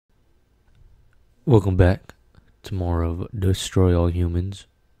Welcome back to more of Destroy All Humans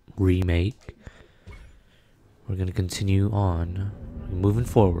remake. We're going to continue on, moving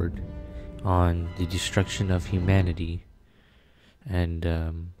forward on the destruction of humanity and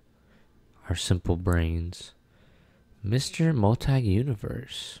our simple brains. Mr.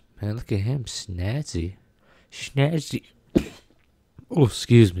 Multi-Universe. Man, look at him. Snazzy. Snazzy. Oh,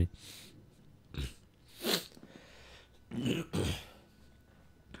 excuse me.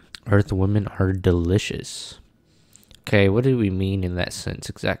 Earth women are delicious. Okay, what do we mean in that sense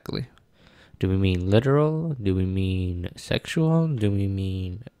exactly? Do we mean literal? Do we mean sexual? Do we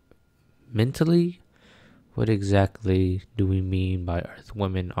mean mentally? What exactly do we mean by Earth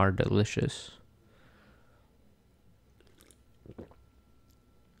women are delicious?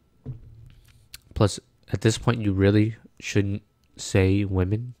 Plus, at this point, you really shouldn't say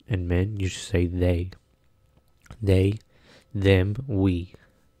women and men. You should say they. They, them, we.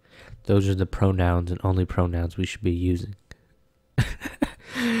 Those are the pronouns and only pronouns we should be using.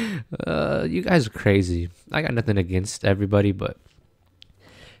 You guys are crazy. I got nothing against everybody, but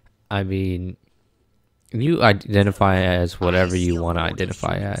I mean, you identify as whatever you want to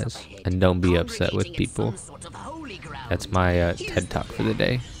identify as, and don't be upset with people. That's my TED Talk for the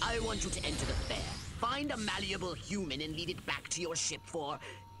day. I want you to enter the fair, find a malleable human and lead it back to your ship for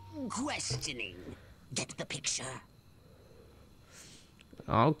questioning. Get the picture?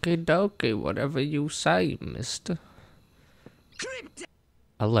 Okay, dokie, whatever you say, mister.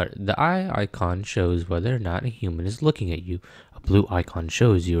 Alert. The eye icon shows whether or not a human is looking at you. A blue icon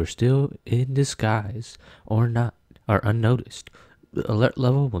shows you are still in disguise or not, or unnoticed. The alert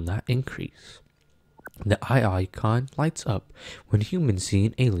level will not increase. The eye icon lights up when humans see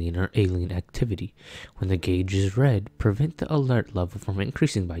an alien or alien activity. When the gauge is red, prevent the alert level from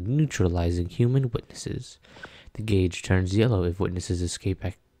increasing by neutralizing human witnesses. The gauge turns yellow if witnesses escape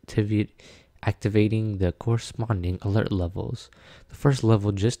activating the corresponding alert levels. The first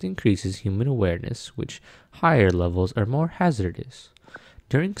level just increases human awareness, which higher levels are more hazardous.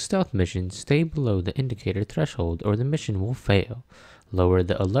 During stealth missions, stay below the indicator threshold or the mission will fail. Lower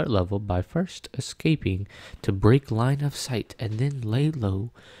the alert level by first escaping to break line of sight and then lay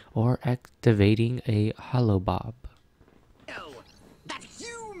low or activating a holobob. That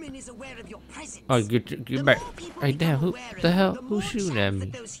human is aware of your presence. Oh, get back. Hey, damn, who the hell? Who's shooting at me?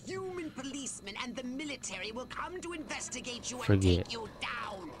 Those human policemen and the military will come to investigate you and Forget. take you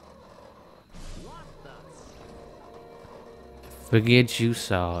down. Forget you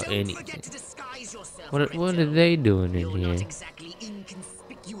saw Don't anything. forget to disguise yourself, What Crypto. are they doing in You're here? not exactly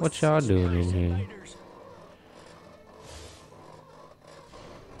inconspicuous. What y'all doing in here?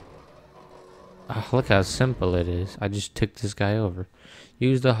 Oh, look how simple it is. I just took this guy over.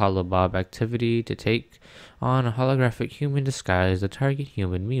 Use the holobob activity to take on a holographic human disguise. The target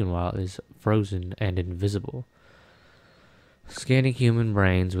human, meanwhile, is frozen and invisible. Scanning human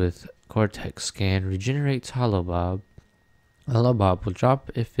brains with cortex scan regenerates holobob. Holobob will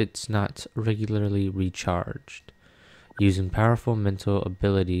drop if it's not regularly recharged. Using powerful mental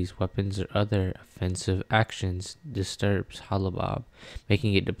abilities, weapons, or other offensive actions disturbs holobob,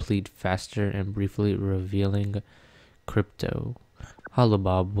 making it deplete faster and briefly revealing crypto.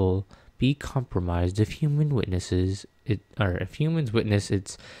 Holobob will be compromised if humans witness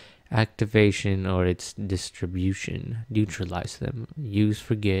its activation or its distribution. Neutralize them. Use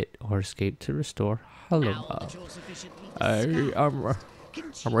forget or escape to restore holobob.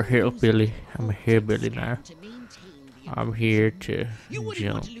 I'm a hillbilly. I'm a hillbilly now. I'm here to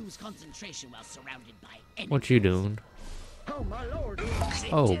jump. What you doing? Oh, my lord.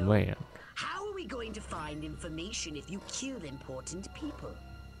 Oh man. How are we going to find information if you kill important people?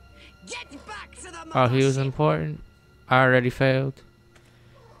 Get back to the Oh, he was mothership. important? I already failed.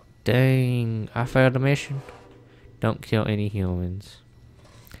 Dang, I failed the mission. Don't kill any humans.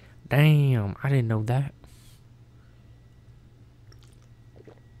 Damn, I didn't know that.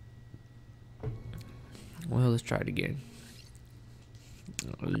 Well, let's try it again.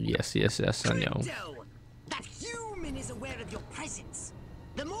 Yes, I know. Crypto, that human is aware of your presence.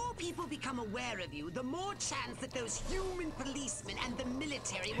 The more people become aware of you, the more chance that those human policemen and the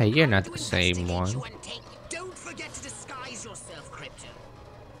military Hey, will you're come not to the same investigate one. you and take you. Don't forget to disguise yourself, Crypto.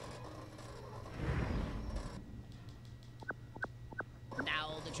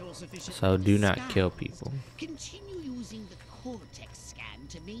 Now that you're sufficiently So do not disguised, kill people. Continue using the cortex scan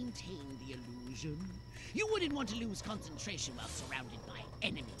to maintain the illusion. You wouldn't want to lose concentration while surrounded by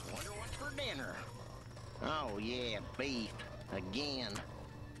enemies. Wonder what's for dinner? Oh yeah, beef again.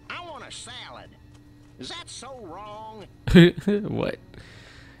 I want a salad. Is that so wrong? What?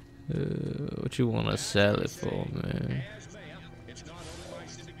 What you want to sell it for, man?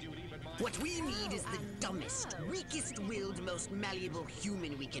 What we need is the dumbest, weakest-willed, most malleable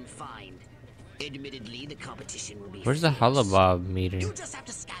human we can find. Admittedly, the competition will be Where's the fierce. holobob meter? You just have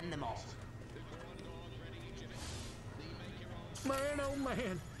to scan them all. Man, oh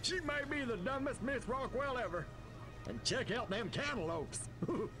man, she may be the dumbest Miss Rockwell ever. And check out them cantaloupes.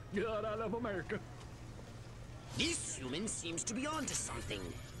 God, I love America. This human seems to be onto something.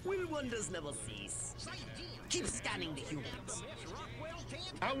 Will wonders never cease? Keep scanning the humans.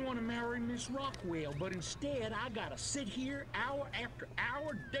 I want to marry Miss Rockwell, but instead I gotta sit here hour after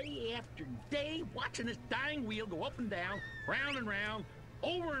hour, day after day, watching this dang wheel go up and down, round and round,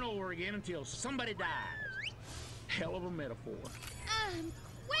 over and over again until somebody dies. Hell of a metaphor. I'm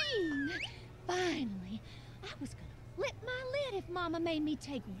queen! Finally, I was gonna flip my lid if Mama made me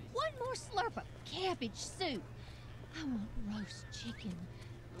take one more slurp of cabbage soup. I want roast chicken.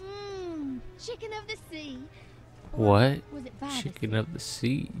 Mmm, chicken of the sea. Or What? was it by the Chicken sea? of the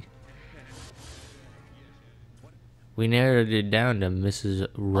sea. We narrowed it down to Mrs.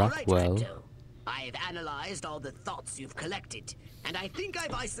 Rockwell. All right, Recto. I've analyzed all the thoughts you've collected, and I think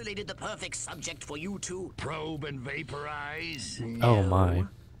I've isolated the perfect subject for you to Probe and vaporize. Oh my.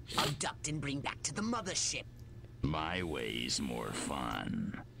 abduct and bring back to the mothership. My way's more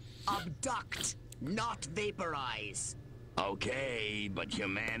fun. Abduct, not vaporize. Okay, but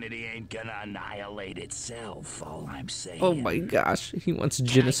humanity ain't gonna annihilate itself, all I'm saying. Oh my gosh, he wants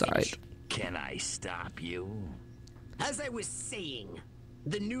genocide. Can I stop you? As I was saying,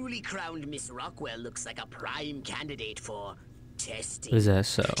 the newly crowned Miss Rockwell looks like a prime candidate for testing. Is that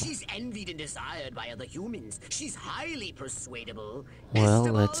so? She's envied and desired by other humans. She's highly persuadable. Well, Best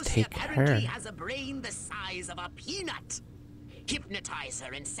of let's all, take she apparently her. has a brain the size of a peanut. Hypnotize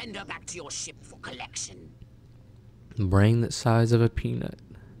her and send her back to your ship for collection. Brain the size of a peanut.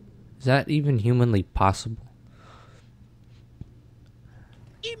 Is that even humanly possible?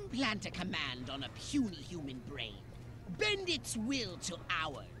 Implant a command on a puny human brain. Bend its will to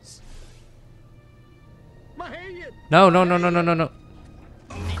ours. My head! No, no, no, no, no, no, no.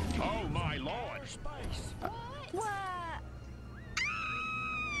 Oh my lord! What?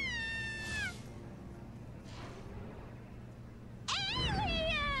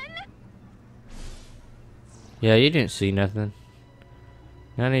 Alien! Yeah, you didn't see nothing.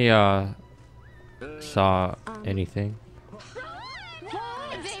 None of y'all saw anything.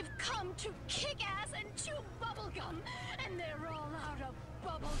 They've come to kick ass and chew bubblegum, and they're all out of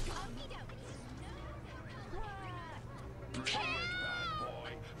bubblegum.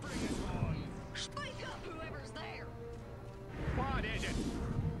 Spike up, whoever's there. What is it?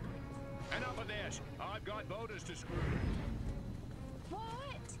 Enough of this. I've got voters to screw. What?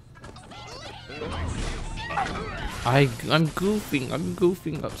 I'm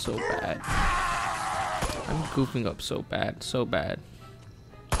goofing up so bad. I'm goofing up so bad, so bad.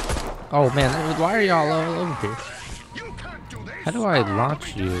 Oh man, why are y'all all over here? You can't do this! How do I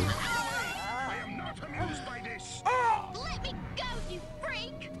launch you? I am not amused by this! Let me go, you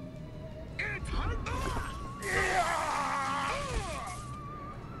freak! It hurts!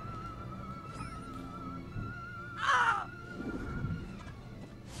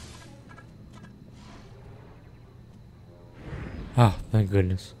 Oh, thank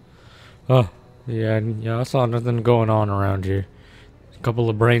goodness. Oh, yeah, I saw nothing going on around here. A couple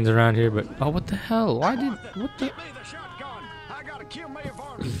of brains around here, but oh, what the hell? Why did what the? Give me the shotgun! I gotta kill me a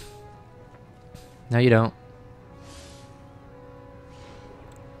varmint! No, you don't.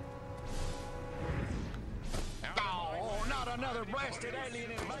 Oh, not another blasted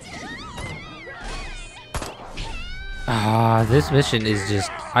alien invasion! Ah, this mission is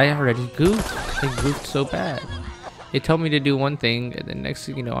just. I already goofed. I goofed so bad. It told me to do one thing, and then next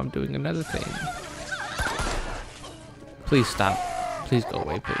thing you know, I'm doing another thing. Please stop. Please go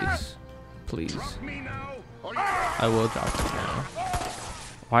away, please. Please. Me now, or I will drop it now.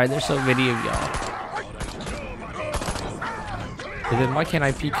 Why are there so many of y'all? And then why can't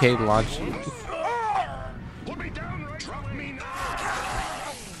I PK launch you? put me down right. Drop me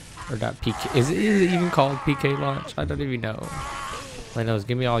now! Or not PK. Is it even called PK launch? I don't even know. All I know is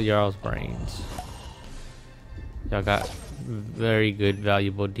give me all y'all's brains. Y'all got very good,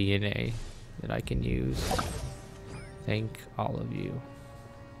 valuable DNA that I can use. Thank all of you.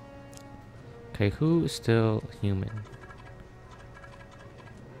 Okay, who is still human?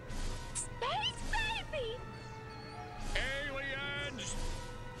 Space baby! Aliens!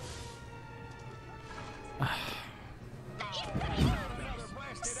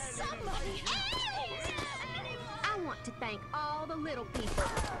 Somebody I want to thank all the little people,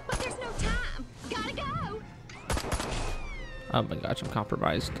 but there's no time. Gotta go. Oh my gosh, I'm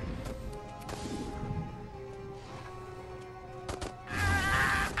compromised.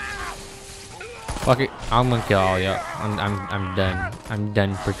 Fuck it. I'm gonna kill all y'all. I'm done. I'm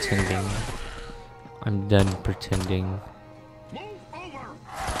done pretending. I'm done pretending.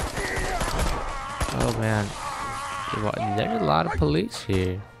 Oh man. There's a lot of police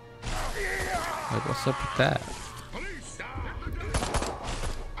here. Like, what's up with that?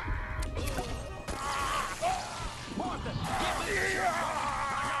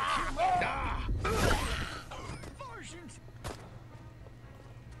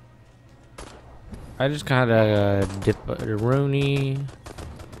 I just kinda dip a Rooney.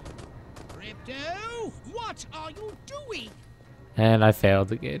 Crypto, what are you doing? And I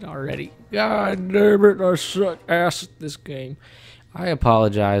failed again already. God damn it, I suck ass at this game. I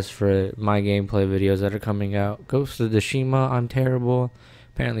apologize for my gameplay videos that are coming out. Ghost of Tsushima, I'm terrible.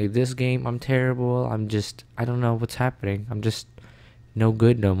 Apparently this game, I'm terrible. I don't know what's happening. I'm just no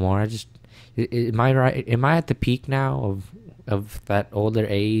good no more. Am I right? Am I at the peak now of that older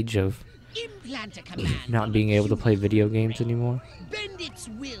age of Implant a command not being able to play video games anymore? Bend its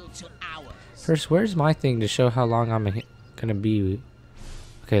will to ours. First, where's my thing to show how long I'm gonna be?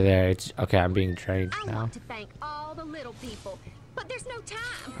 Okay, there. It's okay. I'm being trained I now. want to thank all the little people, but there's no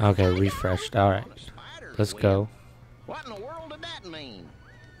time. Okay, refreshed. All right, let's go. What in the world did that mean?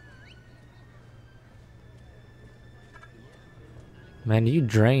 Man, you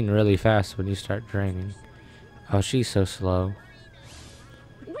drain really fast when you start draining. Oh, she's so slow.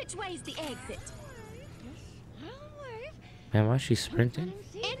 Which way's the exit? Man, why is she sprinting?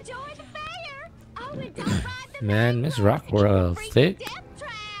 Enjoy the fair. Oh, and don't ride the Man, Miss merry-go-round. Rockwell It can thick. bring death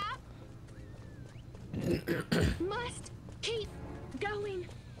trap. Must keep going.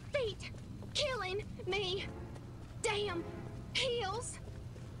 Feet killing me. Damn heels.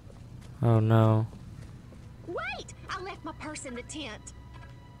 Oh no. Wait, I left my purse in the tent.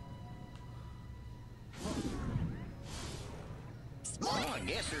 Well, I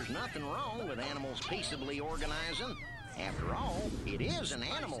guess there's nothing wrong with animals peaceably organizing. After all, it is an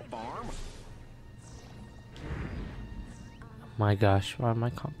animal farm. My gosh, why am I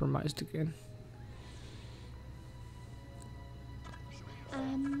compromised again?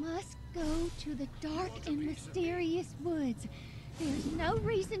 I must go to the dark and mysterious woods. There's no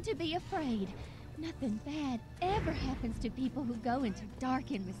reason to be afraid. Nothing bad ever happens to people who go into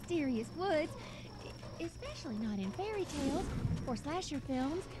dark and mysterious woods. Especially not in fairy tales or slasher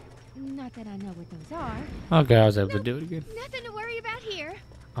films. Not that I know what those are. Okay, I was able to do it again. Nothing to worry about here.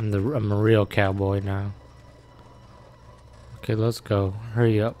 I'm a real cowboy now. Okay, let's go.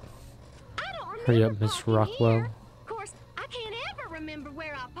 Hurry up. I don't remember Hurry up, Miss parking Rockwell. here. Of course, I can't ever remember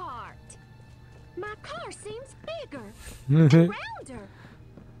where I parked. My car seems bigger and rounder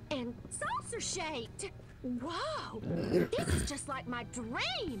and saucer-shaped. Whoa, this is just like my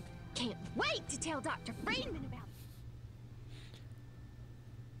dream. Can't wait to tell Dr. Friedman about it.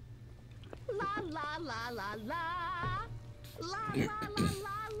 La la la la la. La la la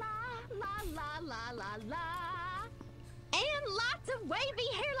la la la la la la. And lots of wavy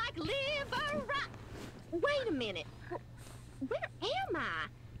hair like liver. Wait a minute. Where am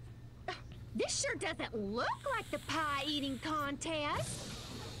I? This sure doesn't look like the pie eating contest.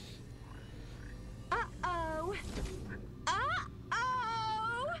 Uh-oh.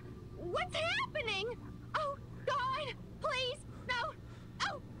 Uh-oh. What's happening? Oh, God, please, no.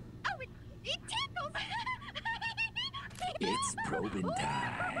 Oh, it tickles. It's probing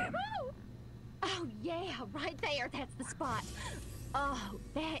time. Oh, yeah, right there. That's the spot. Oh,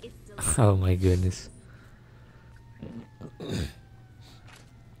 that is delicious. Oh my goodness.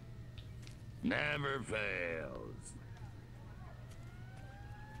 Never fails.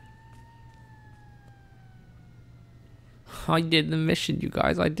 I did the mission, you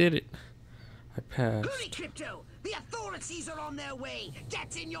guys. I did it. I passed. Hurry, Crypto! The authorities are on their way!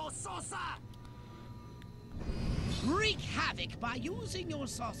 Get in your saucer! Wreak havoc by using your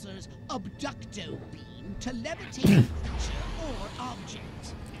saucer's abducto beam to levitate a creature or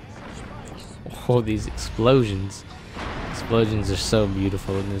object. Oh, these explosions. Explosions are so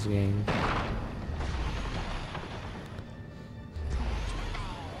beautiful in this game.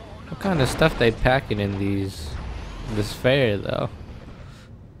 What kind of stuff they packing in this fair though?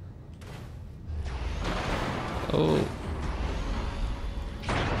 Oh.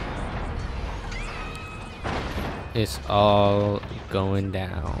 It's all going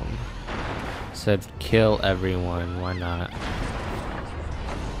down. Said kill everyone, why not?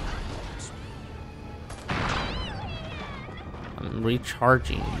 I'm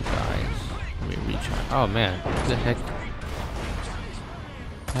recharging you guys. Let me recharge. Oh man, what the heck?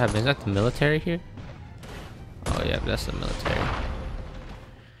 What happened? Is that the military here? Oh yeah, that's the military.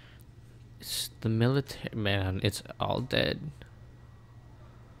 It's the military, man. It's all dead.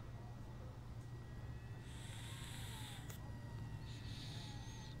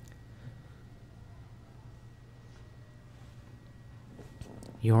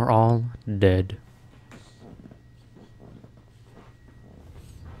 You're all dead.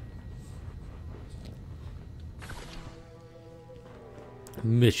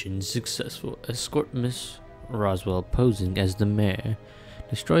 Mission successful. Escort Miss Roswell posing as the mayor.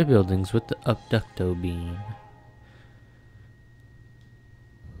 Destroy buildings with the abducto beam.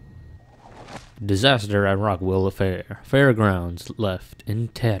 Disaster at Rockwell Fairgrounds left in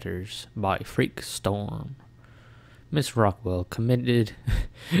tatters by freak storm. Miss Rockwell committed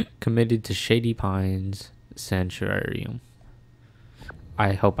to Shady Pines Sanctuarium.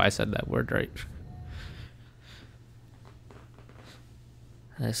 I hope I said that word right.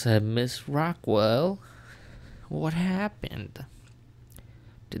 I said, Miss Rockwell, what happened?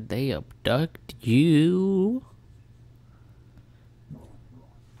 Did they abduct you?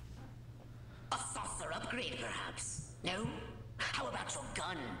 A saucer upgrade, perhaps? No? How about your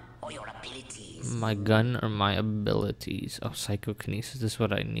gun or your abilities? My gun or my abilities? Oh, psychokinesis is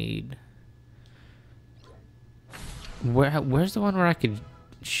what I need. Where's the one where I could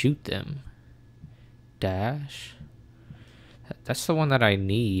shoot them? Dash? That's the one that I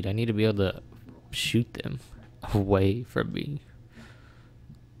need. I need to be able to shoot them away from me.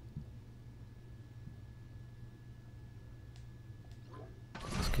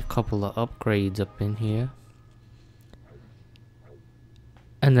 Let's get a couple of upgrades up in here.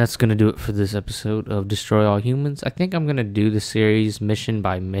 And that's going to do it for this episode of Destroy All Humans. I think I'm going to do the series mission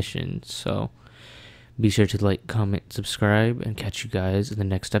by mission. So be sure to like, comment, subscribe, and catch you guys in the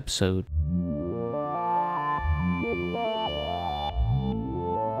next episode.